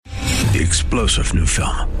the explosive new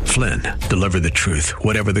film, Flynn, Deliver the Truth,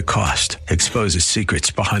 Whatever the Cost, exposes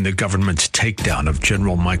secrets behind the government's takedown of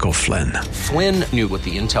General Michael Flynn. Flynn knew what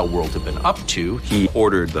the intel world had been up to. He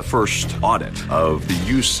ordered the first audit of the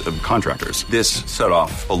use of contractors. This set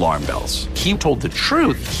off alarm bells. He told the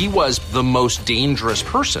truth. He was the most dangerous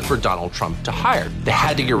person for Donald Trump to hire. They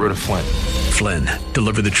had to get rid of Flynn. Flynn,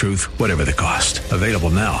 Deliver the Truth, Whatever the Cost. Available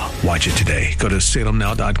now. Watch it today. Go to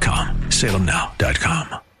salemnow.com.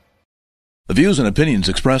 salemnow.com. The views and opinions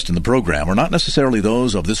expressed in the program are not necessarily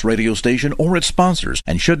those of this radio station or its sponsors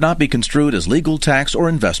and should not be construed as legal, tax, or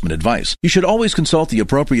investment advice. You should always consult the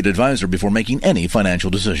appropriate advisor before making any financial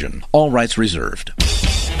decision. All rights reserved.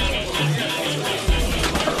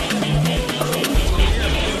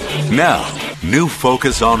 Now, new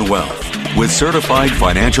focus on wealth with certified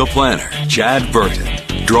financial planner Chad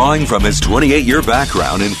Burton, drawing from his 28-year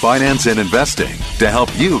background in finance and investing to help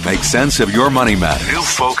you make sense of your money matters. New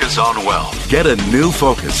focus on wealth. Get a new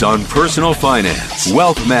focus on personal finance,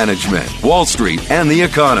 wealth management, Wall Street, and the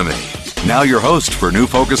economy. Now your host for New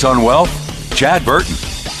Focus on Wealth, Chad Burton.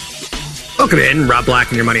 Welcome in, Rob Black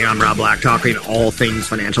and Your Money. I'm Rob Black, talking all things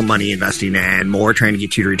financial, money, investing, and more, trying to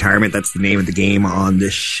get you to retirement. That's the name of the game on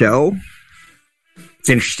this show. It's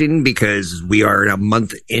interesting because we are a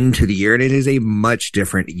month into the year, and it is a much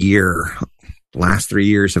different year. The last 3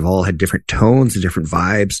 years have all had different tones and different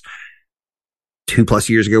vibes. 2+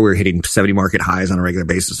 years ago, we were hitting 70 market highs on a regular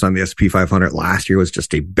basis on the S&P 500. Last year was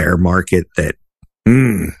just a bear market that,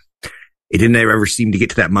 it didn't ever seem to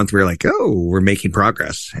get to that month where we're like, oh, we're making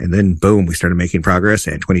progress. And then boom, we started making progress.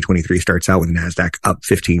 And 2023 starts out with the NASDAQ up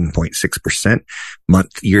 15.6%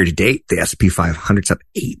 year to date. The S&P 500's up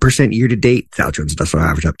 8% year to date. Dow Jones Industrial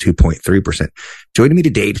Average up 2.3%. Joining me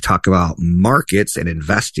today to talk about markets and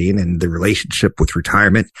investing and the relationship with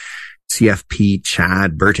retirement, CFP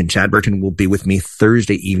Chad Burton. Chad Burton will be with me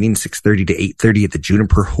Thursday evening, 6:30 to 8:30 at the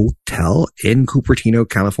Juniper Hotel in Cupertino,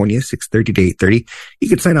 California, 6:30 to 8:30. You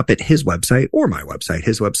can sign up at his website or my website,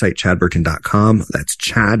 his website, chadburton.com. That's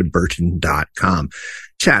chadburton.com.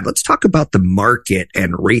 Chad, let's talk about the market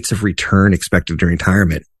and rates of return expected during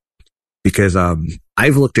retirement. Because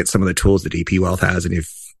I've looked at some of the tools that EP Wealth has, and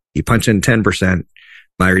if you punch in 10%,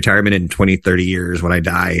 my retirement in 20, 30 years when I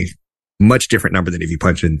die, much different number than if you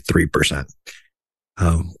punch in 3%.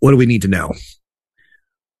 What do we need to know?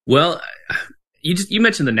 Well, you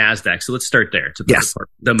mentioned the NASDAQ, so let's start there. Yes,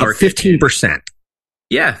 the market 15%.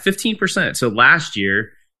 Yeah, 15%. So last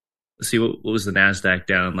year, let's see, what was the NASDAQ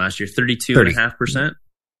down last year? 32.5%.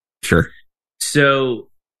 Sure.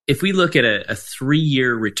 So if we look at a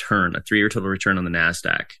 3-year return, a 3-year total return on the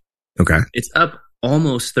NASDAQ, okay, it's up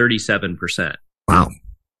almost 37%. Wow.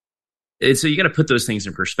 And so you got to put those things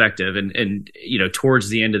in perspective. And you know, towards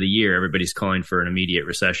the end of the year, everybody's calling for an immediate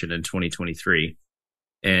recession in 2023.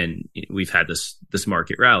 And we've had this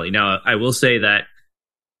market rally. Now, I will say that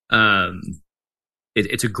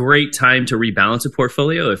it's a great time to rebalance a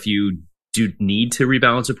portfolio. If you do need to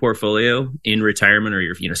rebalance a portfolio in retirement, or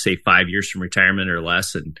you're, say 5 years from retirement or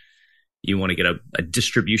less, and you want to get a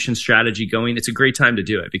distribution strategy going, it's a great time to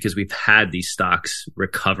do it because we've had these stocks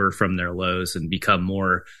recover from their lows and become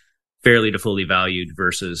more fairly to fully valued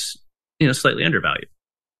versus, slightly undervalued.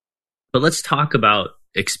 But let's talk about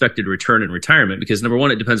expected return in retirement because number one,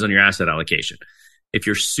 it depends on your asset allocation. If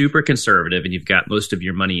you're super conservative and you've got most of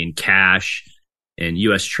your money in cash and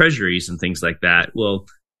US treasuries and things like that, well,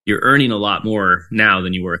 you're earning a lot more now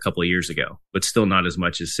than you were a couple of years ago, but still not as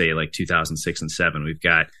much as say like 2006 and 7. We've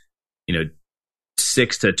got,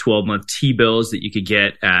 6 to 12 month T-bills that you could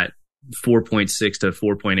get at 4.6 to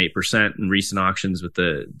 4.8% in recent auctions with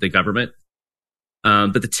the government.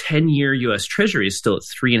 But the 10-year U.S. Treasury is still at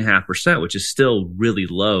 3.5%, which is still really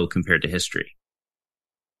low compared to history.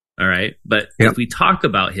 All right. But if we talk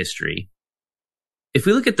about history, if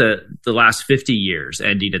we look at the last 50 years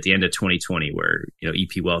ending at the end of 2020, where,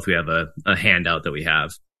 EP Wealth, we have a handout that we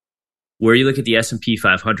have, where you look at the S&P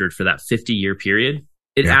 500 for that 50-year period,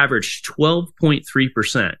 it averaged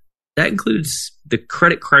 12.3%. That includes the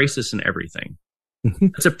credit crisis and everything.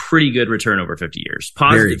 That's a pretty good return over 50 years.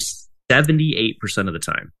 Positive 78% of the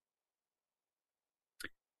time.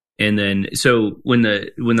 And then, so when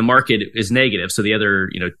the market is negative, so the other,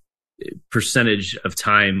 percentage of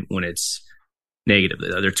time when it's negative,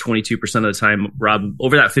 the other 22% of the time, Rob,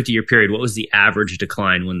 over that 50-year period, what was the average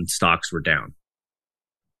decline when stocks were down?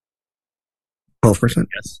 12%.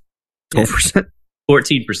 Yes. 12%.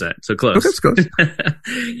 14%. So close. Okay, that's close.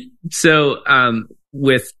 So,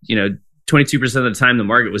 with, 22% of the time the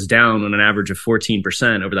market was down on an average of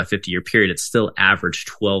 14% over that 50-year period, it still averaged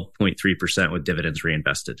 12.3% with dividends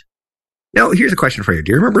reinvested. Now, here's a question for you.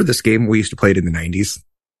 Do you remember this game we used to play it in the 90s?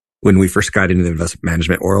 when we first got into the investment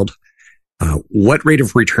management world. What rate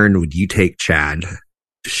of return would you take, Chad,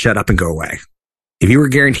 to shut up and go away? If you were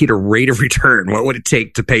guaranteed a rate of return, what would it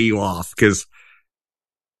take to pay you off? Because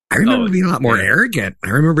I remember being a lot more arrogant. I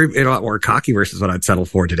remember being a lot more cocky versus what I'd settle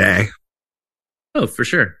for today. Oh, for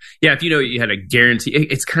sure. Yeah, if you had a guarantee,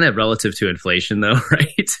 it's kind of relative to inflation though,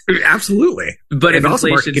 right? Absolutely. But if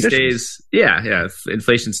inflation stays, if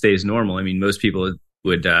inflation stays normal, I mean, most people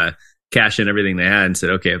would cash in everything they had and said,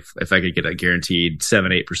 okay, if I could get a guaranteed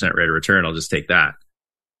 7-8% rate of return, I'll just take that.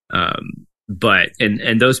 But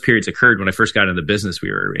those periods occurred when I first got into the business.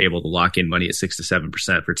 We were able to lock in money at 6 to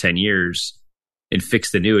 7% for 10 years in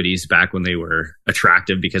fixed annuities back when they were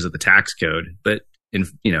attractive because of the tax code. But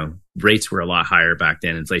rates were a lot higher back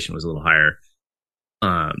then. Inflation was a little higher.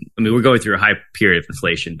 We're going through a high period of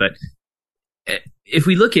inflation, but if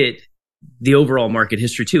we look at the overall market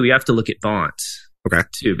history too, we have to look at bonds. Okay.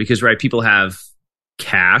 Too, because people have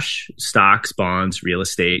cash, stocks, bonds, real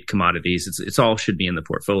estate, commodities. It's all should be in the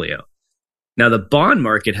portfolio. Now, the bond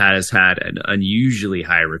market has had an unusually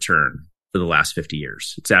high return for the last 50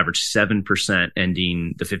 years. It's averaged 7%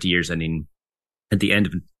 ending the 50 years ending at the end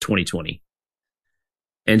of 2020.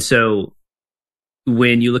 And so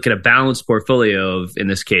when you look at a balanced portfolio of, in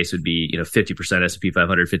this case, would be 50% S&P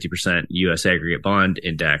 500, 50% U.S. aggregate bond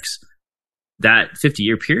index, that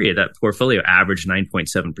 50-year period, that portfolio averaged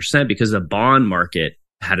 9.7% because the bond market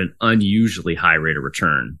had an unusually high rate of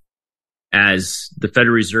return. As the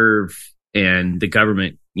Federal Reserve and the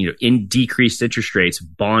government, in decreased interest rates,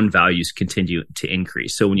 bond values continue to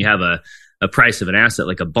increase. So when you have a price of an asset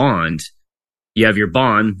like a bond, you have your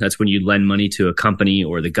bond. That's when you lend money to a company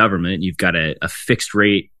or the government. You've got a fixed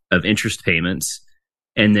rate of interest payments.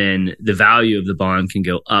 And then the value of the bond can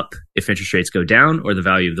go up if interest rates go down, or the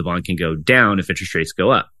value of the bond can go down if interest rates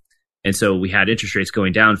go up. And so we had interest rates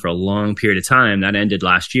going down for a long period of time. That ended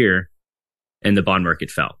last year, and the bond market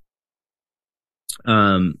fell.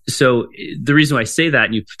 So the reason why I say that,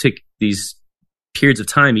 and you take these periods of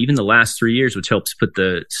time, even the last 3 years, which helps put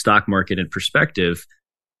the stock market in perspective,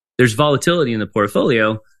 there's volatility in the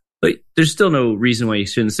portfolio, but there's still no reason why you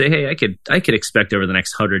shouldn't say, hey, I could expect over the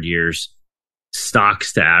next 100 years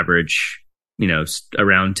stocks to average,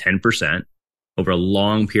 around 10% over a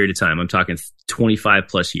long period of time. I'm talking 25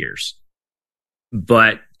 plus years,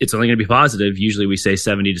 but it's only going to be positive. Usually we say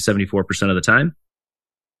 70 to 74% of the time.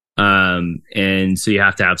 And so you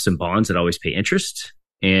have to have some bonds that always pay interest.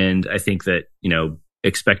 And I think that,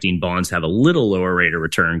 expecting bonds to have a little lower rate of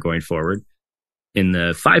return going forward in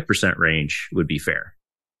the 5% range would be fair.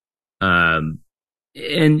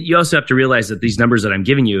 And you also have to realize that these numbers that I'm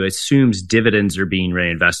giving you assumes dividends are being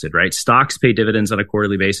reinvested, right? Stocks pay dividends on a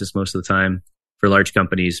quarterly basis most of the time for large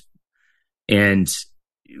companies. And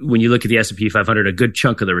when you look at the S&P 500, a good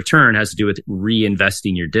chunk of the return has to do with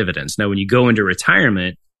reinvesting your dividends. Now, when you go into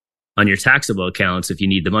retirement on your taxable accounts, if you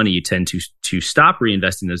need the money, you tend to stop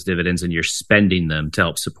reinvesting those dividends and you're spending them to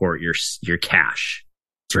help support your cash.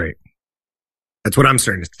 That's right. That's what I'm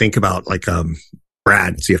starting to think about. Like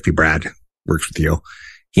Brad, CFP Brad, works with you.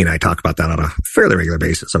 He and I talk about that on a fairly regular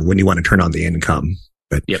basis of when you want to turn on the income.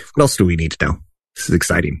 But What else do we need to know? This is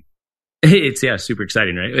exciting. It's super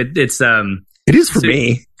exciting, right? It is for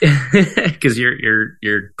me because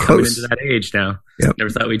you're coming into that age now. Yep. Never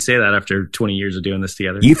thought we'd say that after 20 years of doing this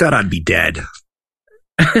together. You thought I'd be dead.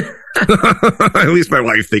 At least my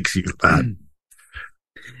wife thinks you thought.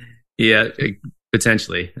 Yeah,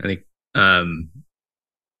 potentially. I think.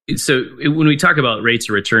 So when we talk about rates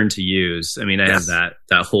of return to use, I have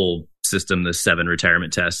that whole system, the 7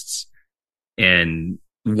 retirement tests. And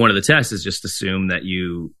one of the tests is just assume that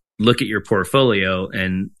you look at your portfolio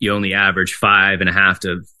and you only average 5.5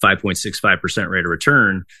 to 5.65% rate of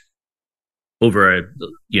return over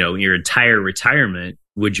your entire retirement.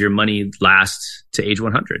 Would your money last to age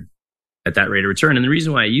 100 at that rate of return? And the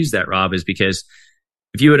reason why I use that, Rob, is because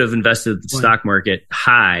if you would have invested the stock market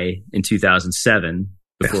high in 2007,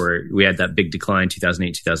 before we had that big decline,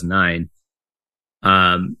 2008, 2009,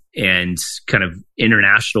 and kind of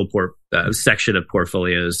international section of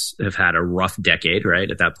portfolios have had a rough decade,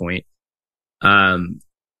 right? At that point,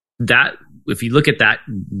 that if you look at that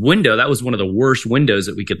window, that was one of the worst windows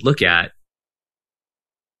that we could look at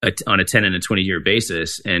on a 10 and a 20-year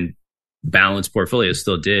basis, and balanced portfolios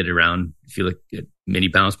still did around, if you look at mini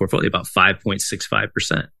balanced portfolio, about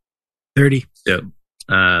 5.65%. 30. So,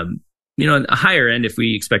 a higher end, if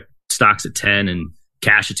we expect stocks at 10 and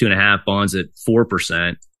cash at 2.5, bonds at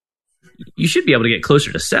 4%, you should be able to get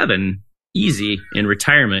closer to 7 easy in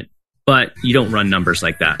retirement, but you don't run numbers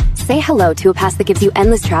like that. Say hello to a pass that gives you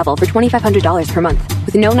endless travel for $2,500 per month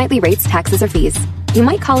with no nightly rates, taxes, or fees. You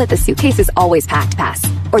might call it the suitcase is always packed pass,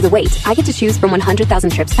 or the wait, I get to choose from 100,000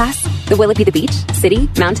 trips pass, the will it be the beach, city,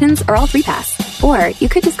 mountains, or all three pass. Or you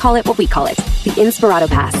could just call it what we call it, the Inspirato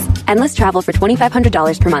Pass. Endless travel for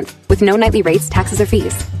 $2,500 per month with no nightly rates, taxes, or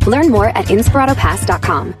fees. Learn more at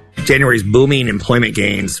InspiratoPass.com. January's booming employment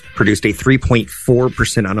gains produced a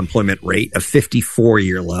 3.4% unemployment rate, a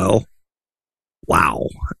 54-year low. Wow.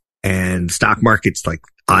 And stock markets, like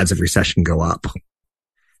odds of recession go up.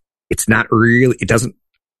 It's not really, it doesn't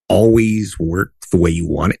always work the way you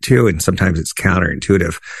want it to. And sometimes it's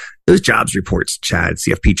counterintuitive. Those jobs reports,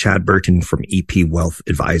 CFP Chad Burton from EP Wealth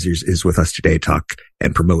Advisors is with us today to talk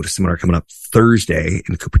and promote a seminar coming up Thursday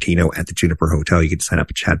in Cupertino at the Juniper Hotel. You can sign up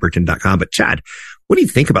at chadburton.com. But Chad, what do you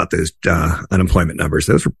think about those unemployment numbers?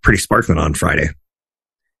 Those were pretty sparkling on Friday.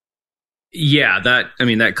 Yeah,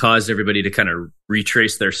 that caused everybody to kind of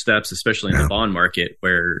retrace their steps, especially in the bond market,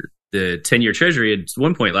 where the 10-year Treasury at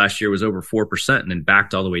one point last year was over 4% and then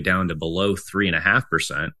backed all the way down to below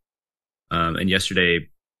 3.5%. And yesterday,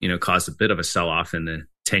 caused a bit of a sell-off in the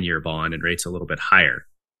 10-year bond and rates a little bit higher.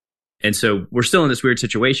 And so we're still in this weird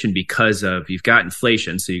situation because of you've got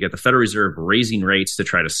inflation. So you got the Federal Reserve raising rates to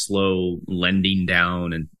try to slow lending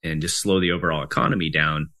down and just slow the overall economy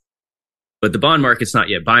down. But the bond market's not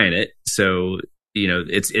yet buying it. So,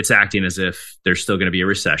 it's acting as if there's still going to be a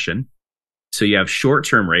recession. So you have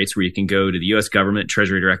short-term rates where you can go to the U.S. government,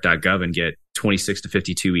 treasurydirect.gov, and get 26 to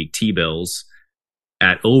 52-week T-bills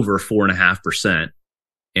at over 4.5%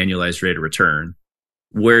 annualized rate of return.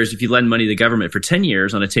 Whereas if you lend money to the government for 10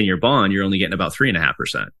 years on a 10-year bond, you're only getting about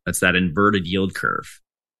 3.5%. That's that inverted yield curve.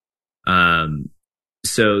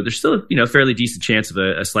 So there's still a fairly decent chance of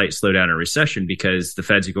a slight slowdown or recession because the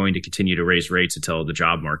Feds are going to continue to raise rates until the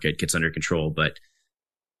job market gets under control. But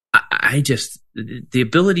the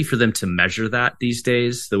ability for them to measure that these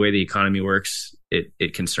days, the way the economy works,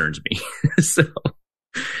 it concerns me. So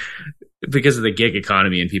because of the gig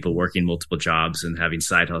economy and people working multiple jobs and having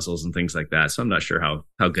side hustles and things like that. So I'm not sure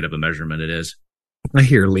how good of a measurement it is. I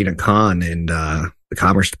hear Lena Khan and the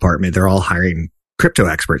Commerce Department, they're all hiring crypto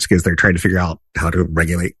experts because they're trying to figure out how to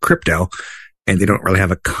regulate crypto. And they don't really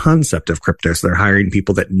have a concept of crypto. So they're hiring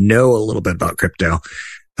people that know a little bit about crypto,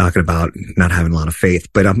 talking about not having a lot of faith.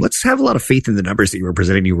 But let's have a lot of faith in the numbers that you were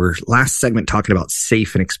presenting. You were last segment talking about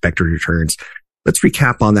safe and expected returns. Let's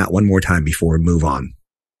recap on that one more time before we move on.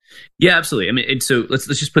 Yeah, absolutely. So let's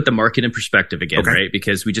just put the market in perspective again, okay, right?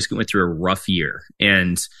 Because we just went through a rough year.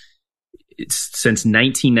 And since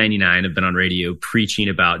 1999, I've been on radio preaching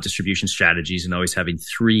about distribution strategies and always having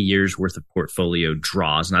 3 years worth of portfolio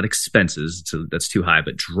draws, not expenses. So that's too high,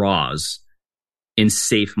 but draws in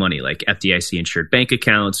safe money, like FDIC insured bank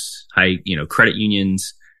accounts, high, credit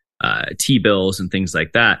unions, T-bills and things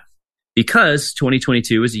like that. Because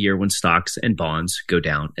 2022 is a year when stocks and bonds go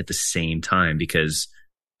down at the same time because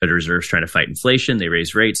Federal Reserve's trying to fight inflation. They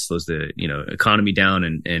raise rates, slows the economy down,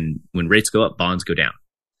 and when rates go up, bonds go down.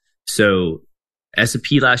 So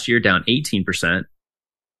S&P last year down 18%.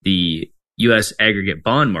 The U.S. aggregate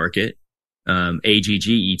bond market, AGG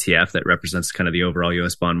ETF that represents kind of the overall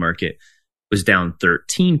U.S. bond market, was down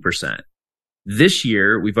 13%. This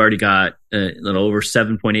year, we've already got a little over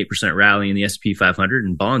 7.8% rally in the S&P 500,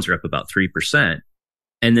 and bonds are up about 3%.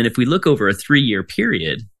 And then if we look over a 3-year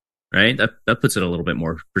period, right, that puts it a little bit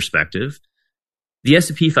more perspective. The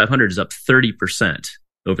S&P 500 is up 30%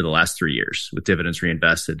 over the last 3 years with dividends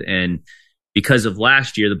reinvested. And because of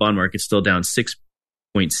last year, the bond market's still down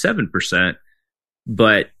 6.7%,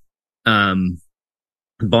 but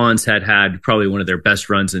bonds had probably one of their best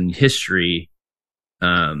runs in history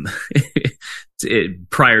prior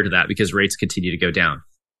to that because rates continue to go down.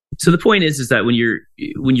 So the point is that when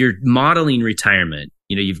you're modeling retirement,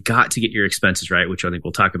 you've got to get your expenses right, which I think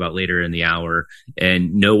we'll talk about later in the hour,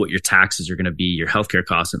 and know what your taxes are going to be, your healthcare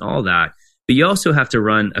costs and all that. But you also have to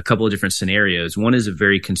run a couple of different scenarios. One is a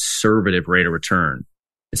very conservative rate of return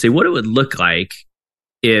and say what it would look like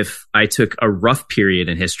if I took a rough period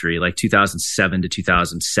in history, like 2007 to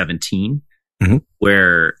 2017,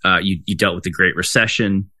 where you dealt with the Great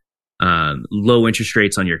Recession, low interest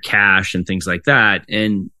rates on your cash and things like that.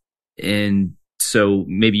 And so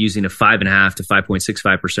maybe using a 5.5 to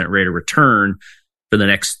 5.65% rate of return for the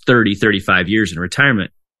next 30, 35 years in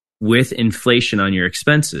retirement with inflation on your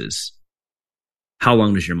expenses, how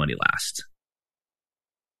long does your money last?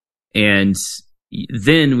 And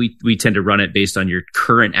then we tend to run it based on your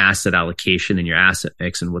current asset allocation and your asset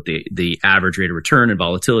mix and what the average rate of return and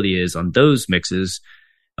volatility is on those mixes,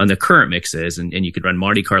 on the current mixes. And you could run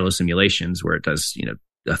Monte Carlo simulations where it does,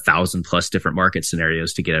 1,000 plus different market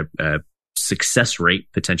scenarios to get a success rate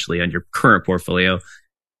potentially on your current portfolio.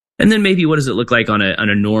 And then maybe what does it look like on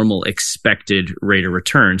a normal expected rate of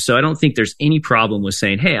return? So I don't think there's any problem with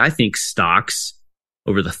saying, hey, I think stocks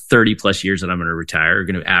over the 30 plus years that I'm going to retire are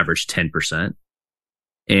going to average 10%.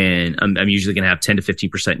 And I'm usually going to have 10 to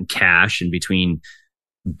 15% in cash, and between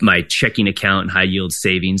my checking account and high yield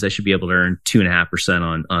savings, I should be able to earn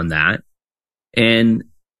 2.5% on that. And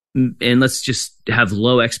let's just have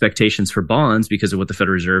low expectations for bonds because of what the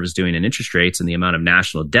Federal Reserve is doing in interest rates and the amount of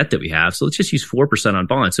national debt that we have. So let's just use 4% on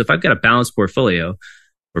bonds. So if I've got a balanced portfolio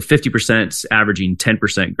where 50% is averaging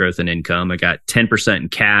 10% growth in income, I got 10% in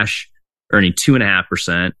cash earning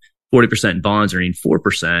 2.5%, 40% in bonds earning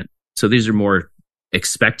 4%. So these are more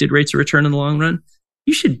expected rates of return in the long run.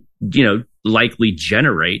 You should, likely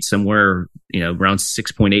generate somewhere, around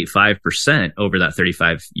 6.85% over that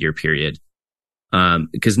 35-year period.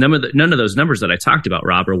 Because none of those numbers that I talked about,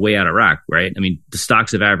 Rob, are way out of whack, right? I mean, the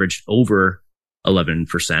stocks have averaged over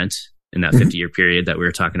 11% in that 50-year period that we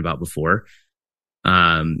were talking about before.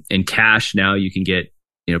 In cash now, you can get,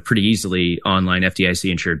 pretty easily online FDIC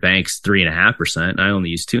insured banks 3.5%. I only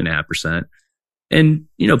use 2.5%. And,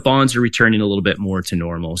 bonds are returning a little bit more to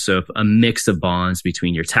normal. So if a mix of bonds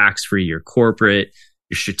between your tax-free, your corporate,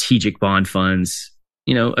 your strategic bond funds,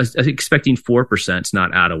 expecting 4% is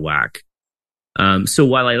not out of whack. So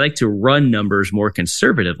while I like to run numbers more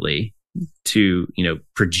conservatively to,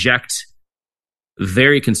 project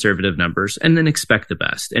very conservative numbers and then expect the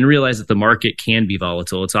best and realize that the market can be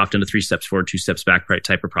volatile. It's often a 3 steps forward, 2 steps back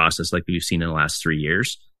type of process like we've seen in the last 3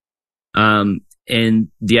 years. And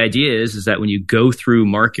the idea is that when you go through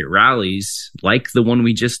market rallies like the one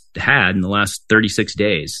we just had in the last 36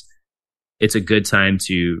 days, it's a good time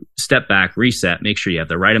to step back, reset, make sure you have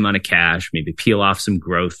the right amount of cash, maybe peel off some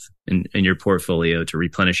growth in your portfolio to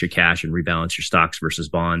replenish your cash and rebalance your stocks versus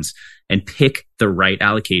bonds, and pick the right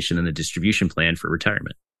allocation and the distribution plan for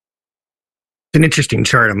retirement. It's an interesting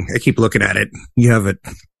chart. I keep looking at it. You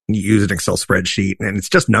use an Excel spreadsheet, and it's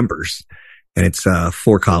just numbers. And it's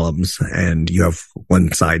 4 columns, and you have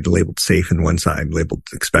one side labeled safe and one side labeled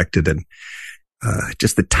expected. And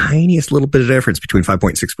just the tiniest little bit of difference between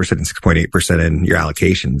 5.6% and 6.8% in your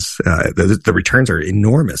allocations. The returns are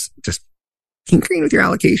enormous. Just tinkering with your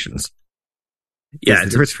allocations. Yeah, the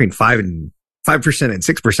difference between 5% and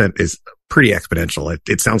 6% is pretty exponential.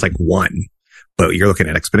 It sounds like 1, but you're looking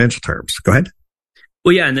at exponential terms. Go ahead.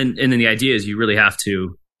 Well, yeah, and then the idea is you really have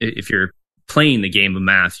to, if you're playing the game of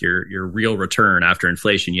math, your real return after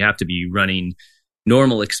inflation, you have to be running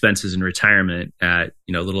normal expenses in retirement at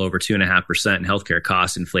a little over 2.5%, and healthcare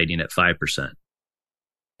costs inflating at 5%.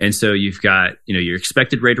 And so you've got your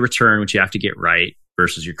expected rate of return, which you have to get right,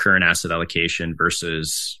 versus your current asset allocation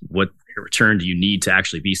versus what return do you need to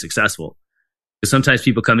actually be successful. Because sometimes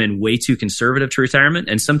people come in way too conservative to retirement,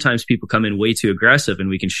 and sometimes people come in way too aggressive, and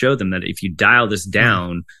we can show them that if you dial this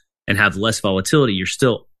down and have less volatility, you're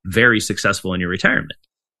still very successful in your retirement.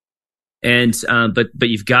 And but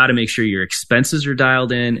you've got to make sure your expenses are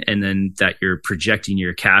dialed in, and then that you're projecting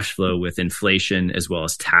your cash flow with inflation as well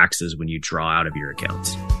as taxes when you draw out of your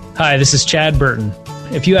accounts. Hi, this is Chad Burton.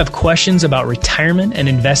 If you have questions about retirement and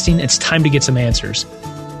investing, it's time to get some answers.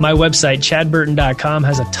 My website, chadburton.com,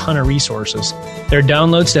 has a ton of resources. There are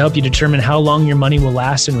downloads to help you determine how long your money will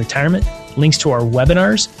last in retirement, links to our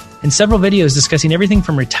webinars, and several videos discussing everything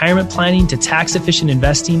from retirement planning to tax-efficient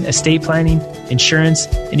investing, estate planning, insurance,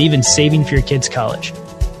 and even saving for your kids' college.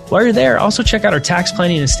 While you're there, also check out our tax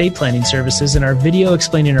planning and estate planning services and our video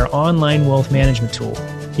explaining our online wealth management tool.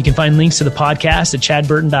 You can find links to the podcast at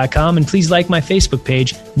chadburton.com, and please like my Facebook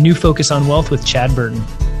page, New Focus on Wealth with Chad Burton.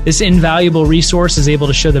 This invaluable resource is able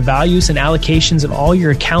to show the values and allocations of all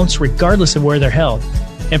your accounts regardless of where they're held.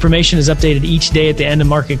 Information is updated each day at the end of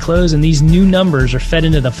market close, and these new numbers are fed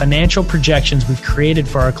into the financial projections we've created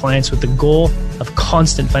for our clients with the goal of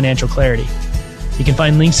constant financial clarity. You can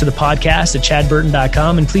find links to the podcast at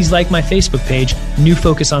chadburton.com, and please like my Facebook page, New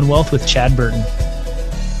Focus on Wealth with Chad Burton.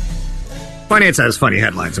 Finance has funny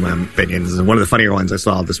headlines, in my opinion. One of the funnier ones I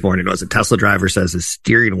saw this morning was a Tesla driver says his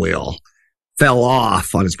steering wheel fell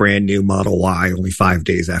off on his brand new Model Y only 5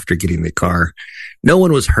 days after getting the car. No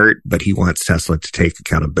one was hurt, but he wants Tesla to take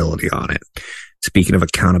accountability on it. Speaking of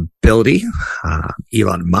accountability,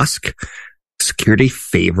 Elon Musk secured a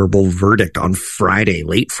favorable verdict on Friday.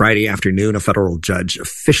 Late Friday afternoon, a federal judge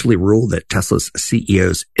officially ruled that Tesla's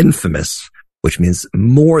CEO's infamous, which means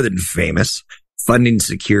more than famous, funding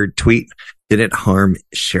secured tweet didn't harm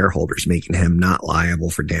shareholders, making him not liable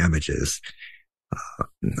for damages.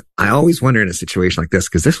 I always wonder in a situation like this,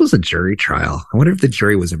 because this was a jury trial, I wonder if the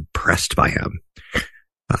jury was impressed by him.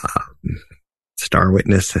 Star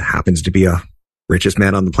witness happens to be a richest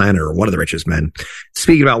man on the planet, or one of the richest men.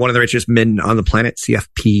 Speaking about one of the richest men on the planet,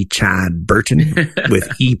 CFP Chad Burton with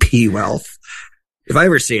EP Wealth. If I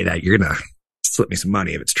ever say that, you're going to slip me some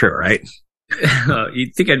money if it's true, right?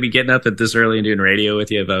 You'd think I'd be getting up at this early and doing radio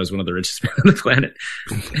with you if I was one of the richest men on the planet.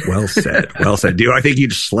 Well said. Well said. I think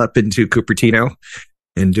you'd schlep into Cupertino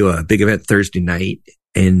and do a big event Thursday night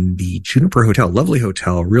in the Juniper Hotel, lovely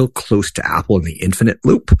hotel, real close to Apple in the Infinite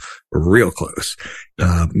Loop, real close.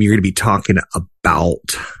 You're going to be talking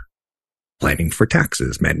about planning for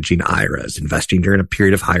taxes, managing IRAs, investing during a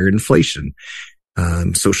period of higher inflation,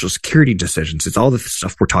 Social Security decisions. It's all the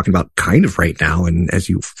stuff we're talking about kind of right now. And as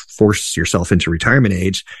you force yourself into retirement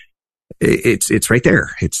age, it's right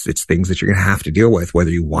there. It's things that you're going to have to deal with,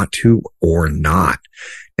 whether you want to or not.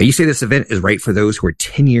 Now, you say this event is right for those who are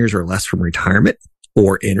 10 years or less from retirement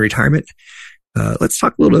or in retirement. Let's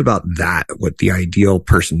talk a little bit about that, what the ideal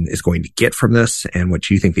person is going to get from this and what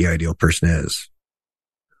you think the ideal person is.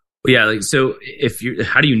 Well, yeah. So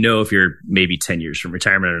how do you know if you're maybe 10 years from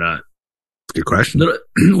retirement or not? Good question.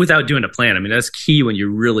 Without doing a plan. I mean, that's key when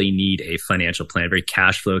you really need a financial plan, very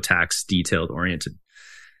cash flow, tax, detailed oriented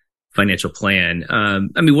financial plan. I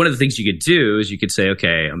mean, one of the things you could do is you could say,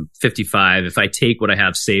 okay, I'm 55. If I take what I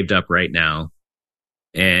have saved up right now,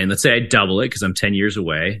 and let's say I double it because I'm 10 years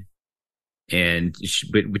away, and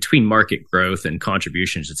between market growth and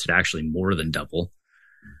contributions, it's actually more than double.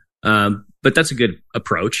 But that's a good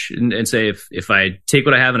approach. And say if I take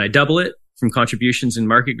what I have and I double it from contributions and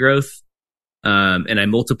market growth, and I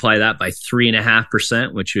multiply that by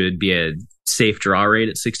 3.5%, which would be a safe draw rate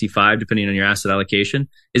at 65, depending on your asset allocation.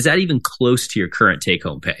 Is that even close to your current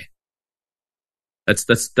take-home pay?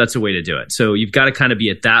 That's a way to do it. So you've got to kind of be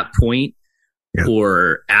at that point,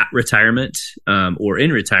 or at retirement, or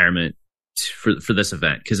in retirement for this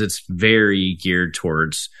event, because it's very geared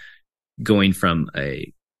towards going from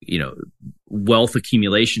a wealth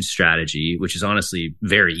accumulation strategy, which is honestly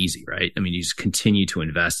very easy, right? I mean, you just continue to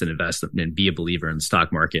invest and be a believer in the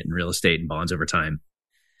stock market and real estate and bonds over time.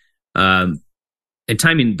 And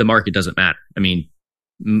timing the market doesn't matter. I mean,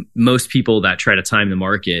 most people that try to time the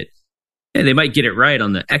market, they might get it right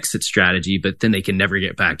on the exit strategy, but then they can never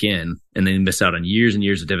get back in, and they miss out on years and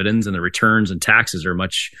years of dividends, and the returns and taxes are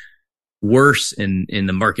much worse in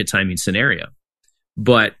the market timing scenario.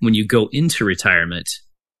 But when you go into retirement,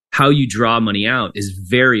 how you draw money out is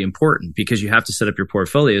very important, because you have to set up your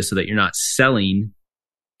portfolio so that you're not selling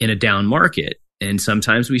in a down market. And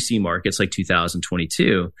sometimes we see markets like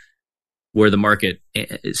 2022 where the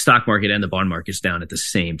stock market and the bond market's down at the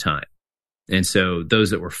same time. And so those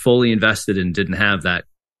that were fully invested and didn't have that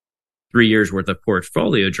 3 years worth of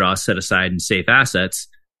portfolio draw set aside in safe assets,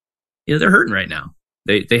 they're hurting right now.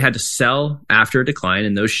 They had to sell after a decline,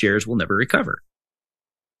 and those shares will never recover.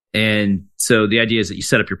 And so the idea is that you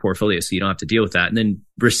set up your portfolio so you don't have to deal with that. And then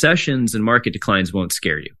recessions and market declines won't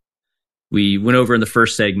scare you. We went over in the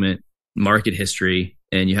first segment market history,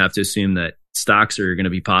 and you have to assume that stocks are going to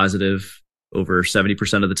be positive over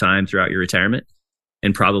 70% of the time throughout your retirement,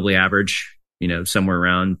 and probably average, somewhere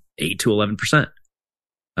around 8 to 11%.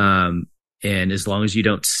 And as long as you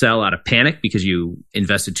don't sell out of panic because you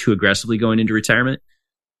invested too aggressively going into retirement,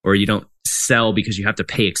 or you don't sell because you have to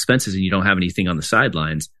pay expenses and you don't have anything on the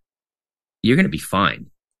sidelines, you're going to be fine.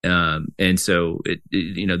 And so,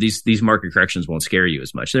 these market corrections won't scare you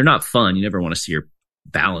as much. They're not fun. You never want to see your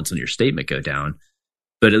balance on your statement go down,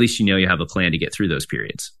 but at least you have a plan to get through those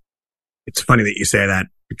periods. It's funny that you say that,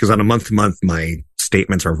 because on a month to month, my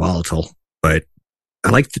statements are volatile, but I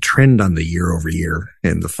like the trend on the year over year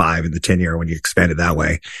and the 5 and the 10 year when you expand it that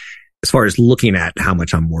way, as far as looking at how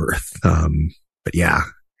much I'm worth. But yeah,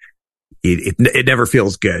 it never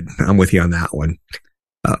feels good. I'm with you on that one.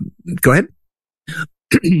 Go ahead.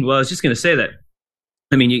 Well, I was just going to say that,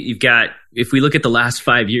 I mean, you've got, if we look at the last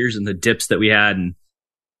 5 years and the dips that we had in,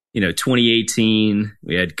 2018,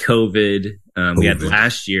 we had COVID, we had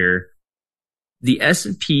last year, the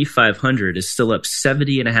S&P 500 is still up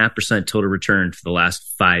 70.5% total return for the last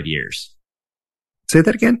 5 years. Say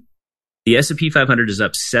that again. The S&P 500 is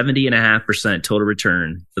up 70.5% total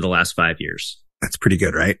return for the last 5 years. That's pretty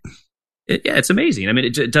good, right? Yeah, it's amazing. I mean,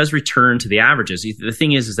 it does return to the averages. The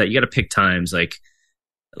thing is that you got to pick times.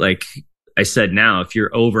 Like I said, now, if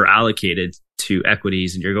you're over allocated to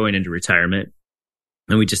equities and you're going into retirement,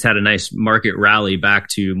 and we just had a nice market rally back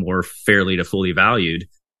to more fairly to fully valued,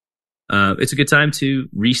 it's a good time to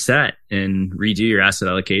reset and redo your asset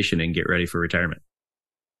allocation and get ready for retirement.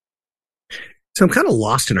 So I'm kind of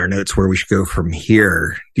lost in our notes where we should go from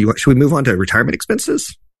here. Should we move on to retirement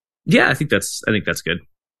expenses? Yeah, I think that's good.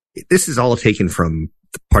 This is all taken from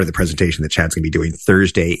part of the presentation that Chad's going to be doing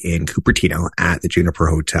Thursday in Cupertino at the Juniper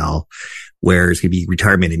Hotel, where it's going to be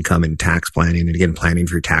retirement income and tax planning. And again, planning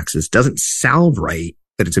for your taxes doesn't sound right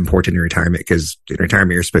that it's important in retirement, because in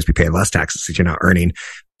retirement, you're supposed to be paying less taxes because you're not earning.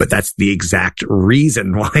 But that's the exact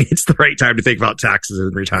reason why it's the right time to think about taxes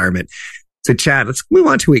in retirement. So Chad, let's move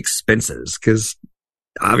on to expenses, because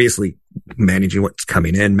obviously managing what's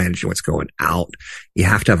coming in, managing what's going out, you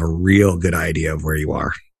have to have a real good idea of where you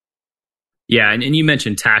are. Yeah. And you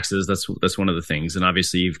mentioned taxes. That's one of the things. And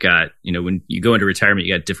obviously you've got, when you go into retirement,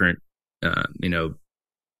 you got different,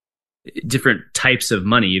 different types of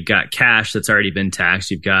money. You've got cash that's already been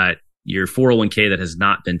taxed. You've got your 401k that has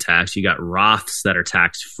not been taxed. You got Roths that are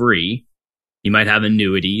tax free. You might have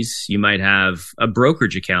annuities. You might have a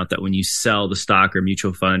brokerage account that when you sell the stock or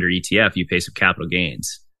mutual fund or ETF, you pay some capital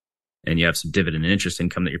gains, and you have some dividend and interest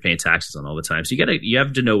income that you're paying taxes on all the time. So you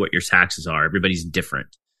have to know what your taxes are. Everybody's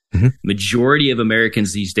different. Mm-hmm. Majority of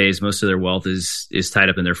Americans these days, most of their wealth is tied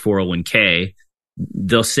up in their 401k.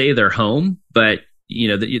 They'll say they're home, but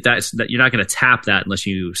that you're not going to tap that unless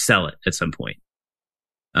you sell it at some point.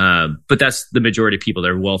 But that's the majority of people.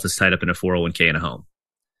 Their wealth is tied up in a 401k and a home.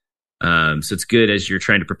 So it's good as you're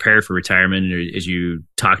trying to prepare for retirement, or as you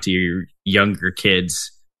talk to your younger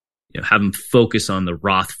kids, have them focus on the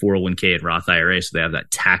Roth 401k and Roth IRA, so they have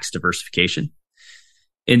that tax diversification.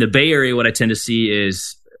 In the Bay Area, what I tend to see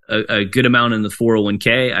is a good amount in the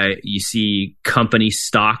 401k. You see company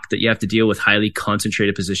stock that you have to deal with, highly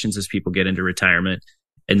concentrated positions as people get into retirement,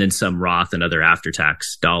 and then some Roth and other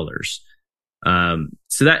after-tax dollars.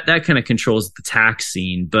 So that kind of controls the tax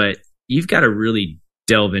scene, but you've got to really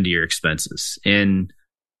delve into your expenses. And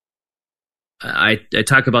I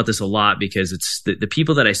talk about this a lot because it's the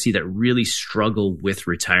people that I see that really struggle with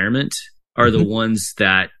retirement are mm-hmm. the ones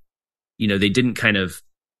that, they didn't kind of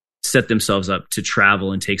set themselves up to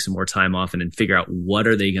travel and take some more time off and then figure out what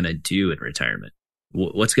are they going to do in retirement?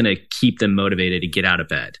 What's going to keep them motivated to get out of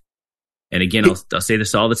bed? And again, I'll say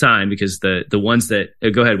this all the time, because the ones that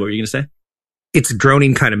go ahead, what were you going to say? It's a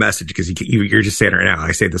droning kind of message, because you're just saying it right now.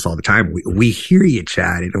 I say this all the time. We hear you,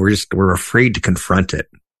 Chad, and we're afraid to confront it.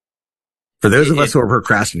 For those of us who are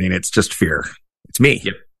procrastinating, it's just fear. It's me.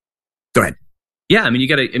 Yep. Go ahead. Yeah, you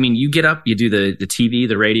get up, you do the TV,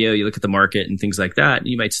 the radio, you look at the market and things like that. And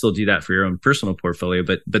you might still do that for your own personal portfolio,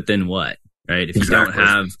 but then what, right? If you don't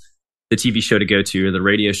have the TV show to go to or the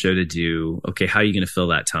radio show to do, okay, how are you going to fill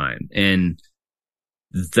that time? And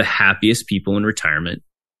the happiest people in retirement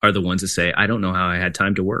are the ones that say, I don't know how I had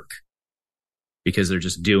time to work, because they're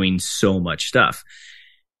just doing so much stuff.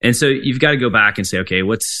 And so you've got to go back and say, okay,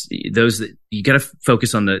 you got to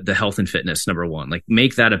focus on the health and fitness, number one, like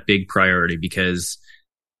make that a big priority. Because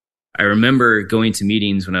I remember going to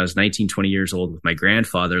meetings when I was 19, 20 years old with my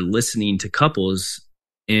grandfather, listening to couples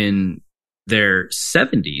in their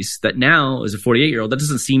 70s that now, as a 48-year-old, that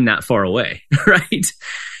doesn't seem that far away, right?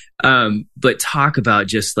 But talk about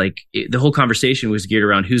just like the whole conversation was geared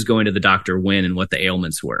around who's going to the doctor when and what the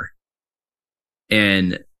ailments were.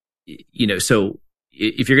 And, so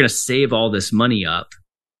if you're going to save all this money up,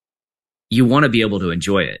 you want to be able to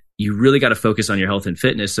enjoy it. You really got to focus on your health and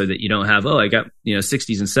fitness so that you don't have, I got,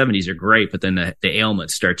 60s and 70s are great, but then the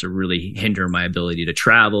ailments start to really hinder my ability to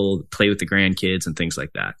travel, play with the grandkids and things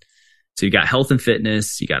like that. So you got health and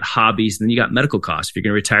fitness, you got hobbies, and then you got medical costs. If you're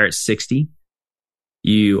going to retire at 60,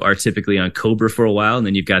 you are typically on COBRA for a while, and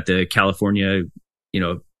then you've got the California,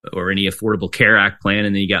 or any Affordable Care Act plan,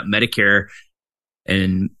 and then you got Medicare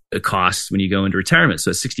and the costs when you go into retirement.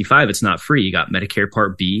 So at 65, it's not free. You got Medicare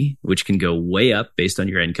Part B, which can go way up based on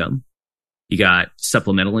your income. You got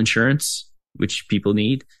supplemental insurance, which people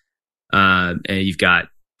need. And you've got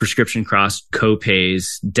prescription costs,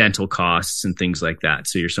 co-pays, dental costs, and things like that.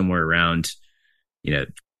 So you're somewhere around,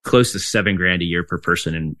 close to $7,000 a year per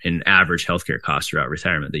person in average healthcare costs throughout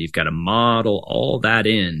retirement, that you've got to model all that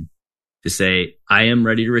in to say, I am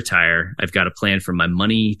ready to retire. I've got a plan for my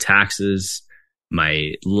money, taxes,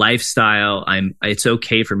 my lifestyle. It's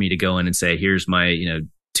okay for me to go in and say, here's my,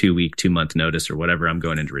 2-month notice or whatever. I'm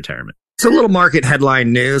going into retirement. So a little market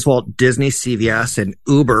headline news. Walt Disney, CVS, and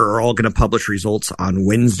Uber are all going to publish results on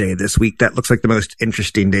Wednesday this week. That looks like the most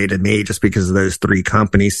interesting day to me, just because of those three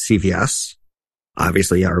companies. CVS,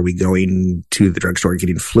 obviously, are we going to the drugstore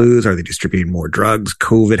getting flus? Are they distributing more drugs?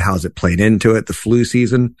 COVID, how's it played into it? The flu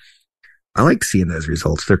season. I like seeing those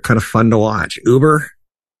results. They're kind of fun to watch. Uber,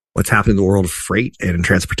 what's happening in the world of freight and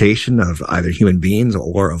transportation of either human beings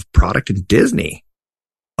or of product. And Disney,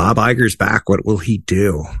 Bob Iger's back. What will he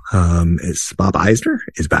do? Is Bob Eisner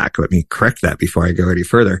is back? Let me correct that before I go any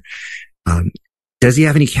further. Does he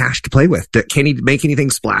have any cash to play with? Can he make anything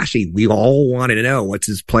splashy? We all want to know what's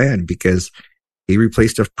his plan, because He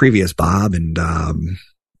replaced a previous Bob, and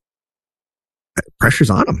pressure's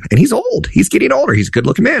on him. And he's old. He's getting older. He's a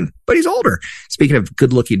good-looking man, but he's older. Speaking of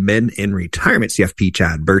good-looking men in retirement, CFP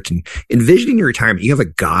Chad Burton, envisioning your retirement, you have a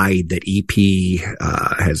guide that EP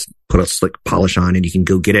has put a slick polish on, and you can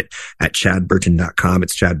go get it at chadburton.com.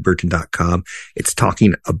 It's chadburton.com. It's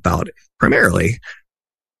talking about primarily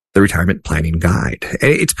the retirement planning guide.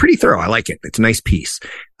 And it's pretty thorough. I like it. It's a nice piece.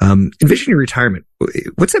 Envisioning your retirement,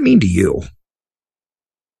 what's that mean to you?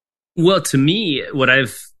 Well, to me, what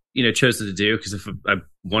I've chosen to do, because if I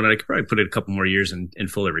wanted, I could probably put it a couple more years and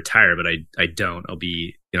fully retire, but I don't. I'll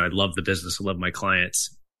be, I love the business. I love my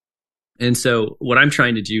clients. And so what I'm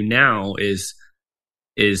trying to do now is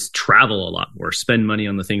travel a lot more, spend money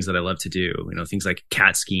on the things that I love to do, things like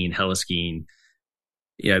cat skiing, heli skiing.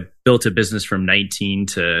 I built a business from 19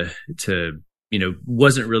 to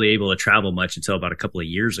wasn't really able to travel much until about a couple of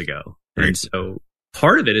years ago. Right. And so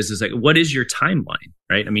part of it is like, what is your timeline,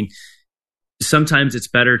 right? I mean, sometimes it's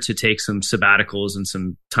better to take some sabbaticals and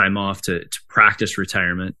some time off to practice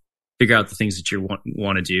retirement, figure out the things that you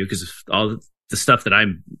want to do. Because all the stuff that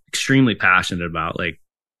I'm extremely passionate about, like,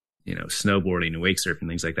 snowboarding and wake surfing,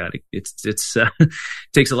 things like that, it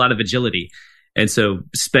takes a lot of agility. And so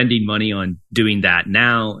spending money on doing that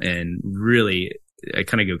now, and really, I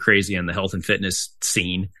kind of go crazy on the health and fitness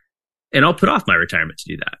scene, and I'll put off my retirement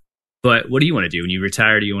to do that. But what do you want to do when you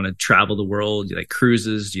retire? Do you want to travel the world? Do you like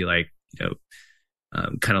cruises? Do you like,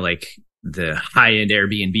 kind of like the high-end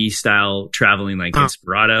Airbnb style traveling, like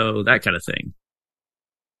Inspirato, that kind of thing?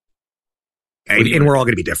 And we're all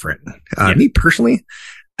going to be different. Me personally,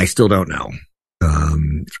 I still don't know.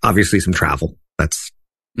 Obviously some travel, that's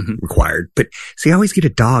required. But see, I always get a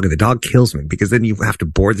dog, and the dog kills me, because then you have to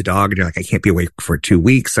board the dog, and you're like, I can't be away for 2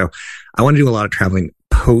 weeks. So I want to do a lot of traveling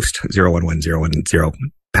post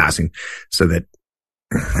 011010 passing, so that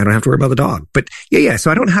I don't have to worry about the dog. But yeah. So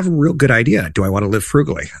I don't have a real good idea. Do I want to live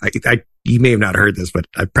frugally? You may have not heard this, but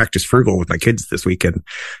I practiced frugal with my kids this weekend.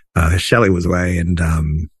 Shelly was away, and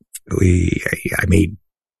I made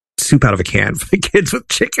soup out of a can for the kids with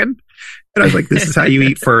chicken. And I was like, this is how you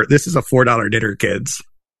eat this is a $4 dinner, kids.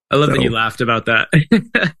 I love that you laughed about that.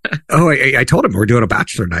 I told him we're doing a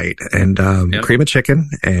bachelor night, and cream of chicken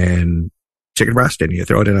and chicken breast, and you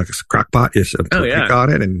throw it in a crock pot, you put on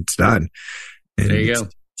it, and it's done. And there you go.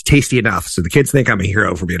 It's tasty enough. So the kids think I'm a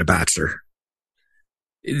hero for being a bachelor.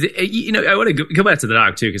 I want to go back to the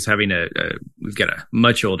dog too, because we've got a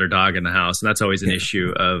much older dog in the house, and that's always an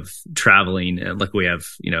issue of traveling. And look, we have,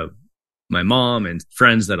 my mom and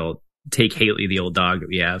friends that'll take Haley, the old dog that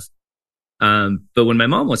we have. But when my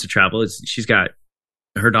mom wants to travel, she's got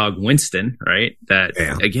her dog Winston, right? That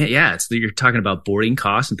again, you're talking about boarding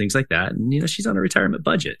costs and things like that. And, she's on a retirement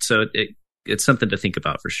budget. So it's something to think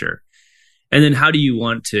about for sure. And then how do you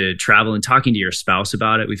want to travel, and talking to your spouse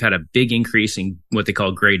about it? We've had a big increase in what they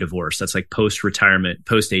call gray divorce. That's like post-retirement,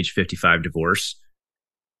 post-age 55 divorce.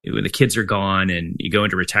 When the kids are gone and you go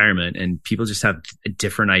into retirement, and people just have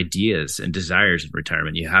different ideas and desires in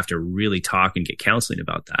retirement. You have to really talk and get counseling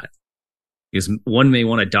about that. Because one may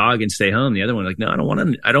want a dog and stay home. The other one, like, no, I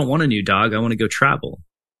don't want a new dog. I want to go travel.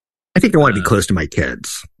 I think I want to be close to my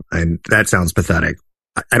kids. And that sounds pathetic.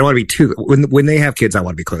 I don't want to be too, when they have kids, I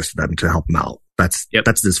want to be close to them to help them out. That's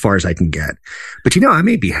as far as I can get. But I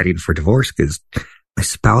may be heading for divorce, because my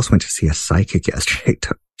spouse went to see a psychic yesterday,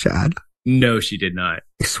 Chad. No, she did not.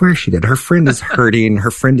 I swear she did. Her friend is hurting.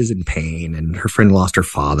 Her friend is in pain, and her friend lost her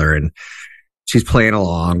father, and she's playing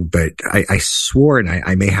along. But I swore, and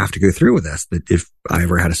I may have to go through with this, that if I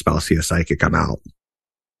ever had a spouse see a psychic, I'm out.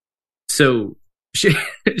 So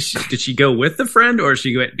did she go with the friend, or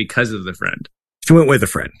she went because of the friend? She went with a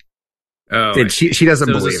friend. Oh, and she doesn't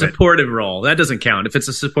believe it. It's a supportive role. That doesn't count. If it's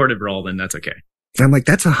a supportive role, then that's okay. And I'm like,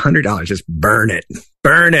 that's $100. Just burn it.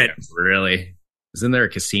 Burn it. Yeah, really? Isn't there a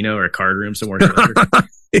casino or a card room somewhere?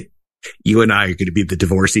 You and I are going to be the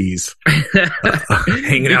divorcees.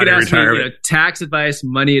 Hanging out in retirement. Tax advice,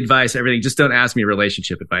 money advice, everything. Just don't ask me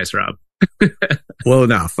relationship advice, Rob. Well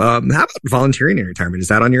enough. How about volunteering in retirement? Is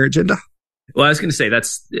that on your agenda? Well, I was going to say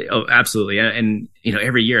that's absolutely. And,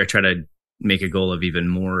 every year I try to make a goal of even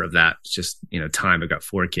more of that. It's just, time. I've got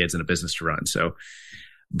 4 kids and a business to run. So,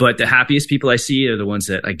 but the happiest people I see are the ones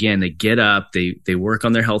that, again, they get up, they work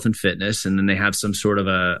on their health and fitness, and then they have some sort of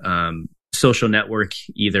a social network,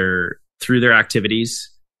 either through their activities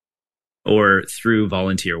or through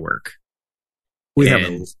volunteer work. We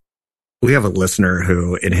have a listener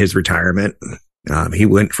who, in his retirement, he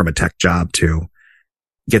went from a tech job to,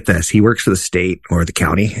 get this, he works for the state or the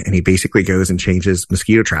county, and he basically goes and changes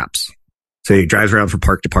mosquito traps. So he drives around from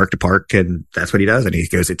park to park to park, and that's what he does. And he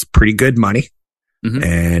goes, it's pretty good money.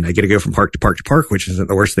 and I get to go from park to park to park, which isn't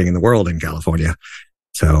the worst thing in the world in California.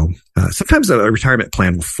 So sometimes a retirement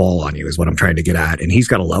plan will fall on you is what I'm trying to get at. And he's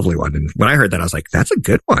got a lovely one. And when I heard that, I was like, that's a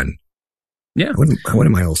good one. Yeah. I wouldn't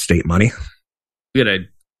mind a little state money. We got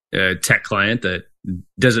a tech client that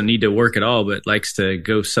doesn't need to work at all, but likes to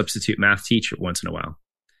go substitute math teach once in a while.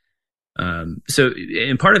 And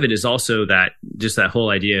part of it is also that just that whole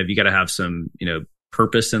idea of you got to have some,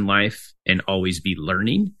 purpose in life and always be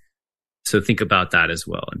learning. So think about that as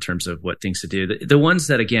well in terms of what things to do. The ones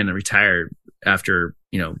that, again, retire after,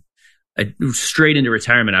 straight into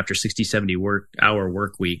retirement after 60, 70 hour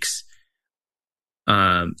work weeks,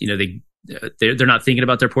 they're not thinking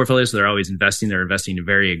about their portfolio, so they're always investing. They're investing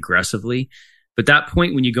very aggressively. But that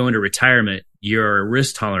point when you go into retirement, your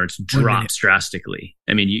risk tolerance drops drastically.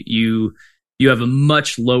 I mean, you have a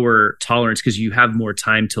much lower tolerance because you have more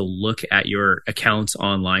time to look at your accounts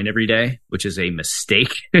online every day, which is a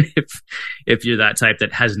mistake if you're that type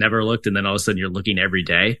that has never looked and then all of a sudden you're looking every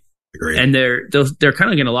day. Agreed. And they're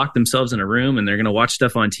kind of going to lock themselves in a room and they're going to watch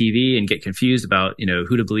stuff on TV and get confused about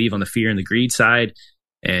who to believe on the fear and the greed side,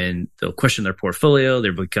 and they'll question their portfolio.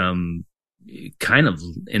 They become kind of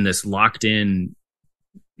in this locked in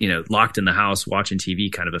the house watching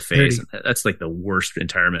TV kind of a phase. That's like the worst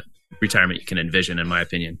retirement you can envision, in my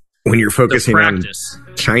opinion. When you're focusing on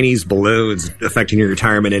Chinese balloons affecting your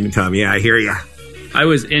retirement income. Yeah, I hear you. I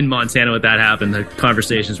was in Montana when that happened. The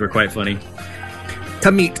conversations were quite funny.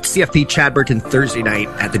 Come meet CFP Chad Burton Thursday night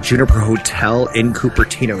at the Juniper Hotel in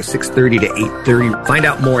Cupertino, 6:30 to 8:30. Find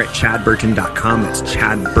out more at chadburton.com. That's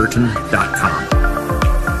chadburton.com.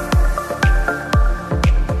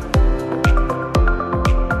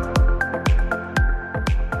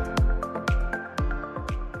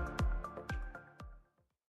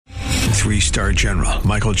 Three-star General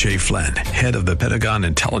Michael J. Flynn, head of the Pentagon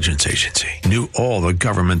Intelligence Agency, knew all the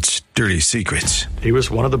government's dirty secrets. He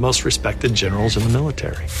was one of the most respected generals in the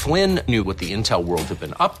military. Flynn knew what the intel world had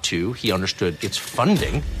been up to. He understood its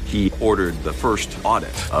funding. He ordered the first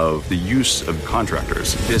audit of the use of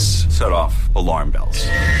contractors. This set off alarm bells.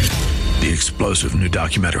 The explosive new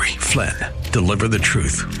documentary, Flynn, Deliver the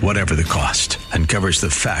Truth, Whatever the Cost, uncovers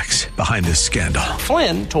the facts behind this scandal.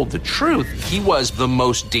 Flynn told the truth. He was the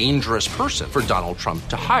most dangerous person for Donald Trump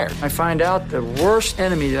to hire. I find out the worst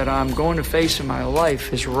enemy that I'm going to face in my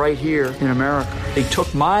life is right here in America. They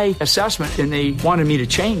took my assessment and they wanted me to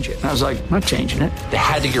change it. And I was like, I'm not changing it. They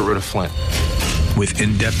had to get rid of Flynn. With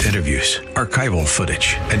in-depth interviews, archival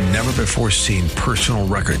footage, and never-before-seen personal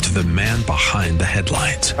records of the man behind the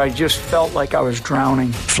headlines. I just felt like I was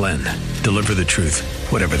drowning. Flynn, Deliver the Truth,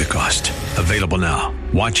 Whatever the Cost. Available now.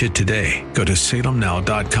 Watch it today. Go to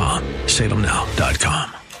salemnow.com.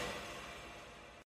 salemnow.com.